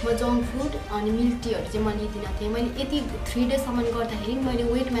 म जङ्क फुड अनि मिल्क टीहरू चाहिँ म लिँदिनँ थिएँ। मैले यति 3 डेजसम्म गर्दाखेरि मैले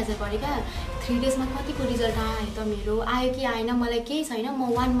वेट मेजर गरेँ क्या। 3 डेजमा कतिको रिजल्ट आयो त मेरो, आयो कि आएन मलाई केही छैन, म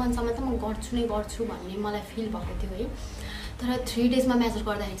 1 मन्थसम्म त म गर्छु भन्ने मलाई फिल भएको थियो है। तर 3 डेजमा मेजर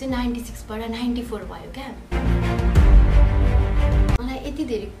गर्दाखेरि चाहिँ 96 बाट 94 भयो क्या। मलाई यति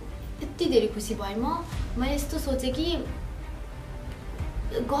धेरै खुसी भएँ। मैले यस्तो सोचेँ कि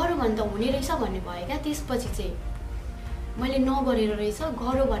गरौँ भने त हुने रहेछ भन्ने भयो क्या। त्यसपछि चाहिँ मैले नगरेर रहेछ,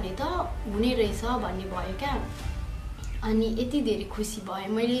 गरौँ भने त हुने रहेछ भन्ने भयो क्या। अनि यति धेरै खुसी भएँ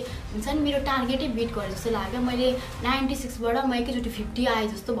मैले। हुन्छ नि मेरो टार्गेटै बिट गरेँ जस्तो लाग्यो। मैले 96 बाट म एकैचोटि 50 आए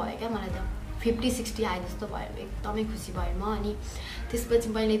जस्तो भयो क्या। मलाई त 50-60 आए जस्तो भयो। एकदमै खुसी भएँ म। अनि त्यसपछि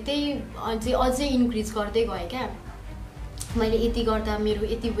मैले त्यही अझै इन्क्रिज गर्दै गएँ क्या। मैले यति गर्दा मेरो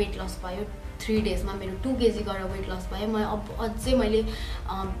यति वेट लस भयो, 3 डेजमा मेरो 2 केजी गरेर वेट लस भयो। म अब अझै मैले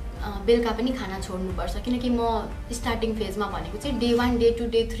बेलुका पनि खाना छोड्नुपर्छ, किनकि म स्टार्टिङ फेजमा भनेको चाहिँ डे 1 डे 2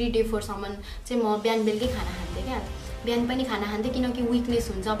 डे 3 डे 4 सम्म चाहिँ म बिहान बेलुकै खाना खान्थेँ क्या। बिहान पनि खाना खान्थेँ किनकि विकनेस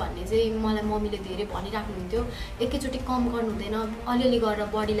हुन्छ भन्ने चाहिँ मलाई मम्मीले धेरै भनिराख्नुहुन्थ्यो। एकैचोटि कम गर्नु हुँदैन, अलिअलि गरेर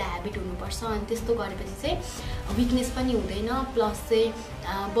बडीलाई ह्याबिट हुनुपर्छ, अनि त्यस्तो गरेपछि चाहिँ विकनेस पनि हुँदैन, प्लस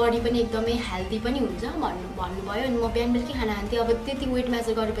चाहिँ बडी पनि एकदमै हेल्दी पनि हुन्छ भन्नुभयो। अनि म बिहान बेलुकै खाना खान्थेँ। अब त्यति वेट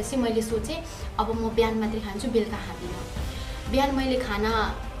मेजर गरेपछि मैले सोचेँ अब म बिहान मात्रै खान्छु, बेलुका खाँदिनँ। बिहान मैले खाना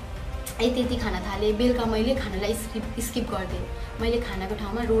यति खाना थालेँ, बेलुका मैले खानालाई स्किप गरिदिएँ। मैले खानाको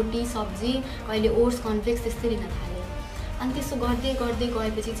ठाउँमा रोटी सब्जी कहिले ओट्स कर्नफ्लेक्स त्यस्तै लिन थालेँ। अनि त्यसो गर्दै गर्दै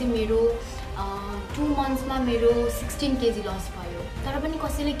गएपछि चाहिँ मेरो 2 मन्थ्समा मेरो 16 केजी लस भयो। तर पनि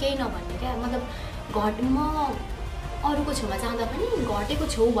कसैले केही नभन्ने क्या, मतलब म अरूको छेउमा जाँदा पनि घटेको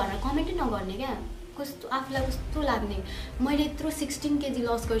छेउ भनेर कमेन्टै नगर्ने क्या। कस्तो आफूलाई कस्तो लाग्ने, मैले यत्रो 16 केजी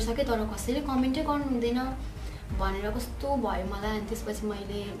लस गरिसकेँ तर कसैले कमेन्टै गर्नु हुँदैन भनेर कस्तो भयो मलाई। अनि त्यसपछि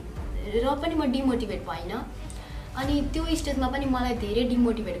मैले र पनि म डिमोटिभेट भइनँ। अनि त्यो स्टेजमा पनि मलाई धेरै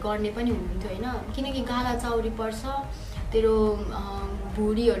डिमोटिभेट गर्ने पनि हुनुहुन्थ्यो होइन, किनकि गाला चाउरी पर्छ, तेरो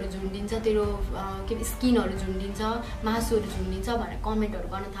भुँडीहरू झुन्डिन्छ, तेरो के स्किनहरू झुन्डिन्छ, मासुहरू झुन्डिन्छ भनेर कमेन्टहरू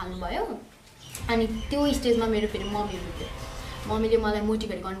गर्न थाल्नुभयो। अनि त्यो स्टेजमा मेरो फेरि मम्मी हुनुहुन्थ्यो। मम्मीले मलाई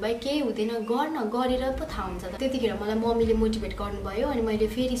मोटिभेट गर्नुभयो, केही हुँदैन गर्न, गरेर पो थाहा हुन्छ। त्यतिखेर मलाई मम्मीले मोटिभेट गर्नुभयो। अनि मैले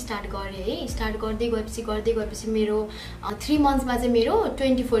फेरि स्टार्ट गरेँ है। स्टार्ट गर्दै गएपछि मेरो 3 मन्थ्समा चाहिँ मेरो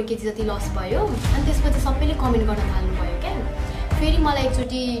 24 केजी जति लस भयो। अनि त्यसपछि सबैले कमेन्ट गर्न थाल्नुभयो क्या। फेरि मलाई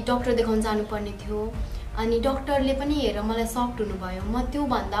एकचोटि डक्टर देखाउन जानुपर्ने थियो। अनि डक्टरले पनि हेरेर मलाई सक्ड हुनुभयो। म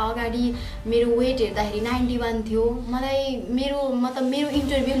त्योभन्दा अगाडि मेरो वेट हेर्दाखेरि 91 थियो। मलाई मेरो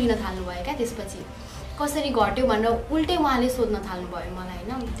इन्टरभ्यू लिन थाल्नुभयो क्या। त्यसपछि कसरी घट्यो भनेर उल्टै उहाँले सोध्न थाल्नुभयो मलाई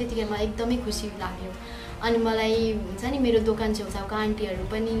होइन। त्यतिखेर मलाई एकदमै खुसी लाग्यो। अनि मलाई हुन्छ नि मेरो दोकान छेउछाउको आन्टीहरूले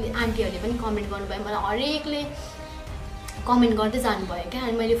पनि कमेन्ट गर्नुभयो। मलाई हरेकले कमेन्ट गर्दै जानुभयो क्या।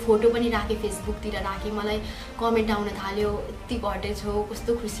 अनि मैले फोटो पनि राखेँ, फेसबुकतिर राखेँ। मलाई कमेन्ट आउन थाल्यो, यति घटेछौ,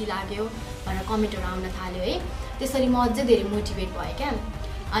 कस्तो खुसी लाग्यो भनेर कमेन्टहरू आउन थाल्यो है। त्यसरी म अझै धेरै मोटिभेट भएँ क्या।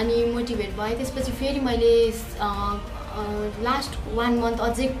 अनि मोटिभेट भएँ। त्यसपछि फेरि मैले लास्ट 1 मन्थ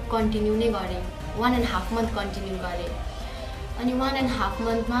अझै कन्टिन्यू नै गरेँ, 1.5 मन्थ कन्टिन्यू गरेँ। अनि 1.5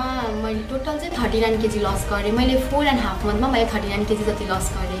 मन्थमा मैले टोटल चाहिँ 39 केजी लस गरेँ। मैले 4.5 मन्थमा मैले 39 केजी जति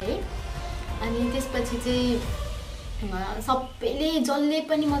लस गरेँ है। अनि त्यसपछि चाहिँ सबैले जसले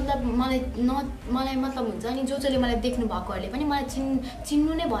पनि मतलब मलाई मतलब हुन्छ नि, जसले मलाई देख्नु भएकोहरूले पनि मलाई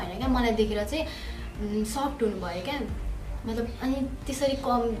चिन्नु नै भएन क्या। मलाई देखेर चाहिँ सक्ड हुनुभयो क्या। मतलब अनि त्यसरी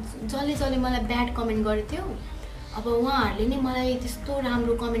जसले मलाई ब्याड कमेन्ट गरेको थियो, अब उहाँहरूले नै मलाई त्यस्तो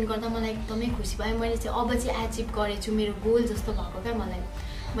राम्रो कमेन्ट गर्दा मलाई एकदमै खुसी भयो। मैले चाहिँ अब चाहिँ एचिभ गरेछु, मेरो गोल जस्तो भएको क्या मलाई।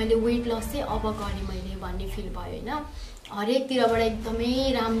 मैले वेट लस चाहिँ अब गरेँ मैले भन्ने फिल भयो होइन। हरेकतिरबाट एकदमै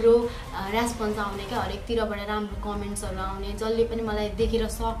राम्रो रेस्पोन्स आउने क्या, हरेकतिरबाट राम्रो कमेन्ट्सहरू आउने, जसले पनि मलाई देखेर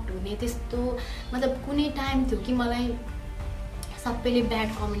सक्ड हुने, त्यस्तो मतलब कुनै टाइम थियो कि मलाई सबैले ब्याड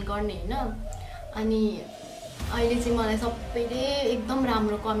कमेन्ट गर्ने होइन। अनि अहिले चाहिँ मलाई सबैले एकदम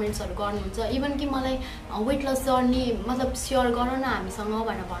राम्रो कमेन्ट्सहरू गर्नुहुन्छ। इभन कि मलाई वेट लस जर्नी मतलब सेयर गर न हामीसँग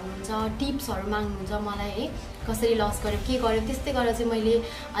भनेर भन्नुहुन्छ, टिप्सहरू माग्नुहुन्छ मलाई है, कसरी लस गर्यो के गर्यो। त्यस्तै गरेर चाहिँ मैले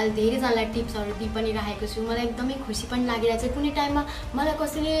अहिले धेरैजनालाई टिप्सहरू दिइ पनि राखेको छु। मलाई एकदमै खुसी पनि लागिरहेको छ। कुनै टाइममा मलाई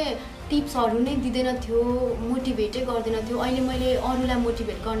कसैले टिप्सहरू नै दिँदैन थियो, मोटिभेटै गर्दैन थियो। अहिले मैले अरूलाई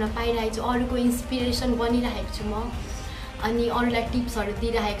मोटिभेट गर्न पाइरहेको छु, अरूको इन्सपिरेसन बनिरहेको छु म। अनि अरूलाई टिप्सहरू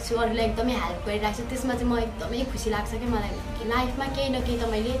दिइरहेको छु, अरूलाई एकदमै हेल्प गरिरहेको छु। त्यसमा चाहिँ म एकदमै खुसी लाग्छ कि मलाई लाइफमा केही न केही त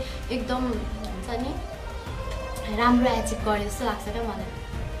मैले एकदम हुन्छ नि राम्रो एचिभ गरेँ जस्तो लाग्छ क्या मलाई।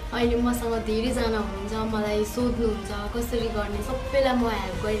 अहिले मसँग धेरैजना हुनुहुन्छ, मलाई सोध्नुहुन्छ कसरी गर्ने, सबैलाई म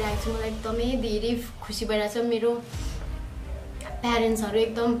हेल्प गरिरहेको छु। मलाई एकदमै धेरै खुसी भइरहेको छ। मेरो प्यारेन्ट्सहरू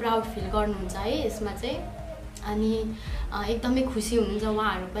एकदम प्राउड फिल गर्नुहुन्छ है यसमा चाहिँ। अनि एकदमै खुसी हुनुहुन्छ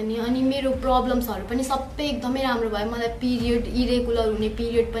उहाँहरू पनि। अनि मेरो प्रब्लम्सहरू पनि सबै एकदमै राम्रो भयो। मलाई पिरियड इरेगुलर हुने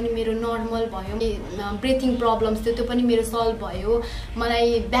पिरियड पनि मेरो नर्मल भयो। ब्रिथिङ प्रब्लम्स थियो त्यो पनि मेरो सल्भ भयो। मलाई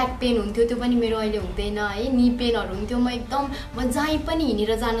ब्याक पेन हुन्थ्यो त्यो पनि मेरो अहिले हुँदैन है। नि पेनहरू हुन्थ्यो, म जहीँ पनि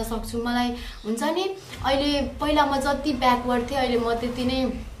हिँडेर जान सक्छु। मलाई हुन्छ नि अहिले पहिला म जति ब्याकवर्ड थिएँ अहिले म त्यति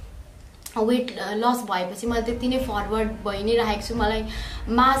नै वेट लस भएपछि मैले त्यति नै फरवर्ड भइ नै राखेको छु। मलाई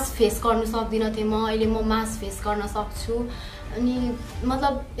मास फेस गर्न सक्दिनँ थिएँ म, अहिले म मास फेस गर्न सक्छु। अनि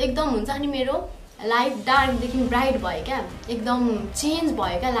मतलब एकदम हुन्छ नि मेरो लाइफ डार्कदेखि ब्राइट भयो क्या, एकदम चेन्ज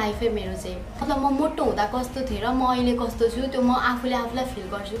भयो क्या लाइफै मेरो चाहिँ। मतलब म मोटो हुँदा कस्तो थिएँ र म अहिले कस्तो छु त्यो म आफूलाई फिल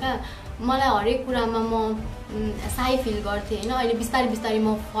गर्छु क्या। मलाई हरेक कुरामा म साई फिल गर्थेँ होइन। अहिले बिस्तारै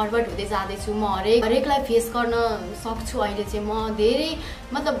म फरवर्ड हुँदै जाँदैछु। म हरेकलाई फेस गर्न सक्छु अहिले चाहिँ। म धेरै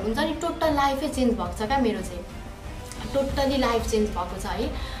मतलब हुन्छ नि टोटल लाइफै चेन्ज भएको छ क्या मेरो चाहिँ। टोटली लाइफ चेन्ज भएको छ है।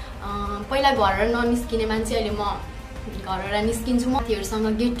 पहिला घरबाट ननिस्किने मान्छे अहिले म घरबाट निस्किन्छु। म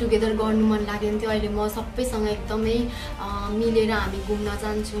साथीहरूसँग गेट टुगेदर गर्नु मन लाग्थ्यो, अहिले म सबैसँग एकदमै मिलेर हामी घुम्न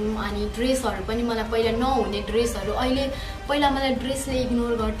जान्छौँ। अनि ड्रेसहरू पनि मलाई पहिला नहुने ड्रेसहरू अहिले, पहिला मलाई ड्रेसले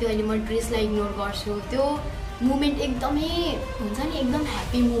इग्नोर गर्थ्यो, अहिले म ड्रेसलाई इग्नोर गर्छु। त्यो मोमेन्ट एकदमै हुन्छ नि, एकदम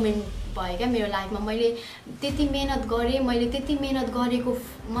ह्याप्पी मोमेन्ट भयो क्या मेरो लाइफमा। मैले त्यति मेहनत गरेँ, मैले त्यति मेहनत गरेको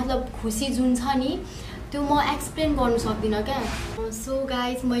मतलब खुसी जुन छ नि त्यो म एक्सप्लेन गर्नु सक्दिनँ क्या। सो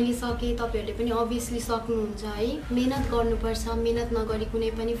गाइज मैले सकेँ, तपाईँहरूले पनि अभियसली सक्नुहुन्छ है। मेहनत गर्नुपर्छ, मेहनत नगरी कुनै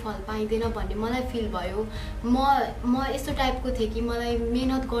पनि फल पाइँदैन भन्ने मलाई फिल भयो। म यस्तो टाइपको थिएँ कि मलाई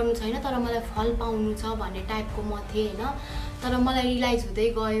मेहनत गर्नु छैन तर मलाई फल पाउनु छ भन्ने टाइपको म थिएँ होइन। तर मलाई रियलाइज हुँदै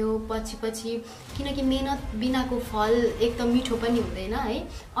गयो पछि किनकि मेहनत बिनाको फल एक त मिठो पनि हुँदैन है,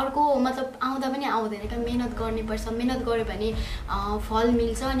 अर्को मतलब आउँदा पनि आउँदैन क्या। मेहनत गर्नुपर्छ, मेहनत गऱ्यो भने फल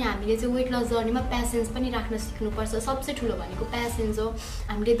मिल्छ। अनि हामीले चाहिँ वेट लस जर्नीमा पेसेन्स पनि राख्न सिक्नुपर्छ। सबसे ठुलो भनेको पेसेन्स हो।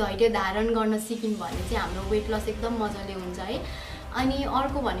 हामीले धैर्य धारण गर्न सिक्यौँ भने चाहिँ हाम्रो वेट लस एकदम मजाले हुन्छ है। अनि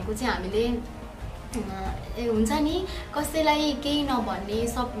अर्को भनेको चाहिँ हामीले हुन्छ नि कसैलाई केही नभन्ने,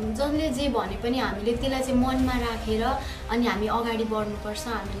 सब जसले जे भने पनि हामीले त्यसलाई चाहिँ मनमा राखेर अनि हामी अगाडि बढ्नुपर्छ।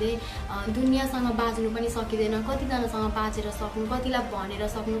 हामीले दुनियाँसँग बाँच्नु पनि सकिँदैन, कतिजनासँग बाँचेर सक्नु, कतिलाई भनेर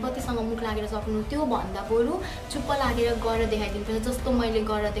सक्नु, कतिसँग मुख लागेर सक्नु, त्यो भन्दा बरु चुप्प लागेर गरेर देखाइदिनुपर्छ। जस्तो मैले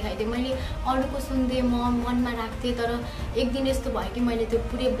गरेर देखाइदिएँ, मैले अरूको सुन्दै म मनमा राख्थेँ, तर एक दिन यस्तो भयो कि मैले त्यो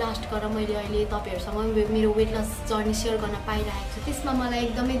पुरै ब्लास्ट गरेर मैले अहिले तपाईँहरूसँग मेरो वेट लस जर्नी सेयर गर्न पाइरहेको छु। त्यसमा मलाई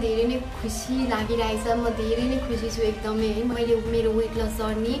एकदमै धेरै नै खुसी लागिरहेको छ। म धेरै नै खुसी छु एकदमै है। मैले मेरो वेट लस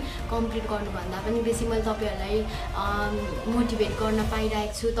जर्नी कम्प्लिट गर्नुभन्दा पनि बेसी मैले तपाईँहरूलाई मोटिभेट गर्न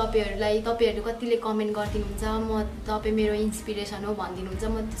पाइरहेको छु। तपाईँहरू कतिले कमेन्ट गरिदिनुहुन्छ, म तपाईँ मेरो इन्सपिरेसन हो भनिदिनुहुन्छ,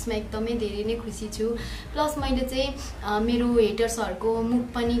 म त्यसमा एकदमै धेरै नै खुसी छु। प्लस मैले चाहिँ मेरो हेटर्सहरूको मुख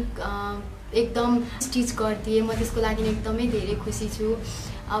पनि एकदम स्टिच गरिदिएँ, म त्यसको लागि एकदमै धेरै खुसी छु।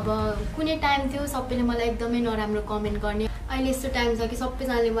 अब कुनै टाइम थियो सबैले मलाई एकदमै नराम्रो कमेन्ट गर्ने, अहिले यस्तो टाइम छ कि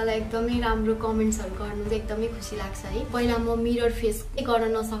सबैजनाले मलाई एकदमै राम्रो कमेन्ट्सहरू गर्नु चाहिँ एकदमै खुसी लाग्छ है। पहिला म मिरर फेस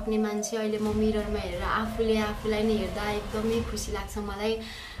गर्न नसक्ने मान्छे, अहिले म मिररमा हेरेर आफूलाई नै हेर्दा एकदमै खुसी लाग्छ।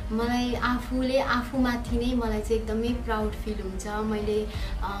 मलाई आफूले आफूमाथि नै मलाई चाहिँ एकदमै प्राउड फिल हुन्छ। मैले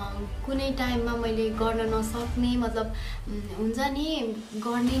कुनै टाइममा मैले गर्न नसक्ने मतलब हुन्छ नि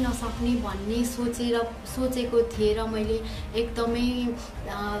गर्नै नसक्ने भन्ने सोचेको थिएँ र मैले एकदमै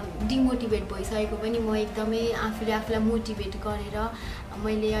डिमोटिभेट भइसकेको पनि म एकदमै आफूलाई मोटिभेट गरेर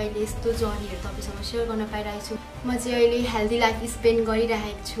मैले अहिले यस्तो जर्नीहरू तपाईँसँग सेयर गर्न पाइरहेको छु। म चाहिँ अहिले हेल्दी लाइफ स्पेन्ड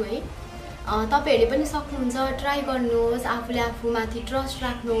गरिरहेको छु है। तपाईहरूले पनि सक्नुहुन्छ, ट्राई गर्नुहोस्, आफूले आफूमाथि ट्रस्ट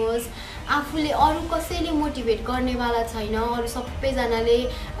राख्नुहोस्। आफूले अरू कसैले मोटिभेट गर्नेवाला छैन, अरू सबैजनाले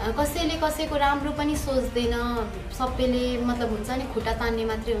कसैले कसैको राम्रो पनि सोच्दैन, सबैले मतलब हुन्छ नि खुट्टा तान्ने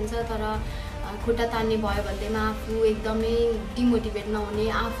मात्रै हुन्छ। तर खुट्टा तान्ने भयो भन्दैमा आफू एकदमै डिमोटिभेट नहुने,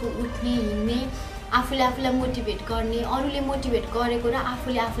 आफू उठ्ने हिँड्ने, आफूले आफूलाई मोटिभेट गर्ने। अरूले मोटिभेट गरेको र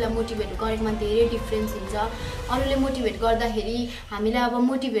आफूले आफूलाई मोटिभेट गरेकोमा धेरै डिफ्रेन्स हुन्छ। अरूले मोटिभेट गर्दाखेरि हामीलाई अब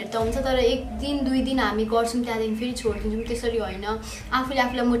मोटिभेट त हुन्छ तर एक दिन दुई दिन हामी गर्छौँ, त्यहाँदेखि फेरि छोडिदिन्छौँ, त्यसरी होइन। आफूले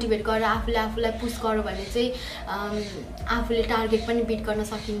आफूलाई मोटिभेट गरेर आफूले आफूलाई पुस गर्यो भने चाहिँ आफूले टार्गेट पनि बिट गर्न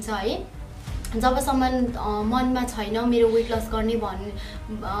सकिन्छ है। जबसम्म मनमा छैन मेरो वेट लस गर्ने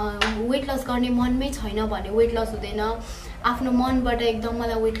मनमै छैन भने वेट लस हुँदैन। आफ्नो मनबाट एकदम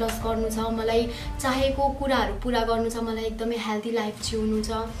मलाई वेट लस गर्नु छ, मलाई चाहेको कुराहरू पुरा गर्नु छ, मलाई एकदमै हेल्दी लाइफ जिउनु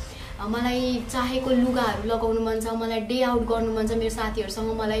छ, मलाई चाहेको लुगाहरू लगाउनु मन छ, मलाई डे आउट गर्नु मन छ, मेरो साथीहरूसँग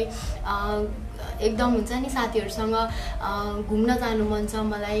मलाई एकदम हुन्छ नि साथीहरूसँग घुम्न जानु मन छ,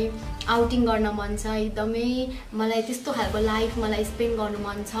 मलाई आउटिङ गर्न मन छ, एकदमै मलाई त्यस्तो खालको लाइफ मलाई स्पेन्ड गर्नु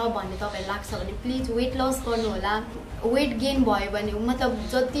मन छ भन्ने तपाईँलाई लाग्छ भने प्लिज वेट लस गर्नु होला। वेट गेन भयो भने मतलब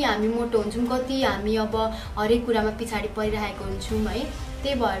जति हामी मोटो हुन्छौँ कति हामी अब हरेक कुरामा पछाडि परिरहेको हुन्छौँ है।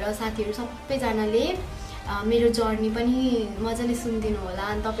 त्यही भएर साथीहरू सबैजनाले मेरो जर्नी पनि मजाले सुनिदिनु होला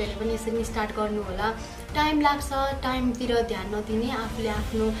अनि तपाईँहरूले पनि यसरी स्टार्ट गर्नु होला। टाइम लाग्छ, टाइमतिर ध्यान नदिने,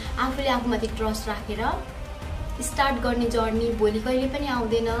 आफूले आफूमाथि ट्रस्ट राखेर स्टार्ट गर्ने जर्नी भोलि कहिले पनि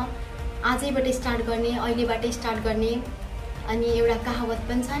आउँदैन। आजैबाट स्टार्ट गर्ने, अहिलेबाटै स्टार्ट गर्ने। अनि एउटा कहावत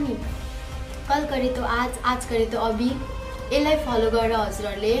पनि छ नि, कल करे तो आज करे तो अभी, यसलाई फलो गरेर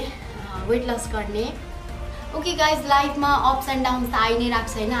हजुरहरूले वेट लस गर्ने। ओके गाइज, लाइफमा अप्स एन्ड डाउन्स त आइ नै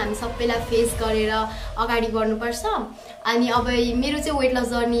राख्छ होइन, हामी सबैलाई फेस गरेर अगाडि बढ्नुपर्छ। अनि अब मेरो चाहिँ वेट लस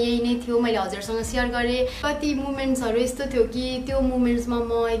जर्नी यही नै थियो, मैले हजुरसँग सेयर गरेँ। कति मुमेन्ट्सहरू यस्तो थियो कि त्यो मुमेन्ट्समा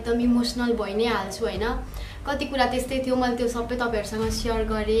म एकदम इमोसनल भइ नै हाल्छु होइन। कति कुरा त्यस्तै थियो, मैले त्यो सबै तपाईँहरूसँग सेयर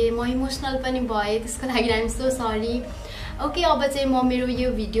गरेँ, म इमोसनल पनि भएँ, त्यसको लागि आइएम सो सरी। ओके, अब चाहिँ म मेरो यो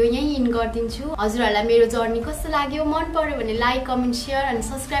भिडियो यहीँ इन गरिदिन्छु। हजुरहरूलाई मेरो जर्नी कस्तो लाग्यो, मन पर्यो भने लाइक, कमेन्ट, सेयर अनि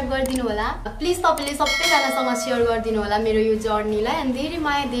सब्स्क्राइब गरिदिनु होला। प्लिज तपाईँले सबैजनासँग सेयर गरिदिनु होला मेरो यो जर्नीलाई अनि धेरै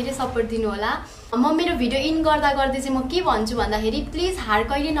माया, धेरै सपोर्ट दिनु होला। म मेरो भिडियो इन गर्दा गर्दै चाहिँ म के भन्छु भन्दाखेरि प्लिज हार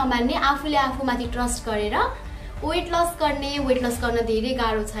कहिले नमान्ने, आफूले आफूमाथि ट्रस्ट गरेर वेट लस गर्न धेरै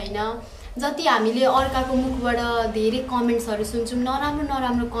गाह्रो छैन। जति हामीले अर्काको मुखबाट धेरै कमेन्ट्सहरू सुन्छौँ,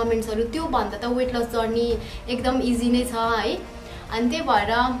 नराम्रो कमेन्ट्सहरू, त्यो भन्दा त वेट लस जर्नी एकदम इजी नै छ है। अनि त्यही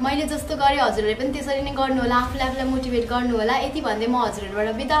भएर मैले जस्तो गरेँ हजुरहरूले पनि त्यसरी नै गर्नु होला, आफूलाई मोटिभेट गर्नु होला। यति भन्दै म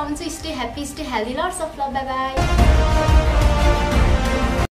हजुरहरूबाट बिदा हुन्छु। Stay happy, stay healthy, lots of love, by by.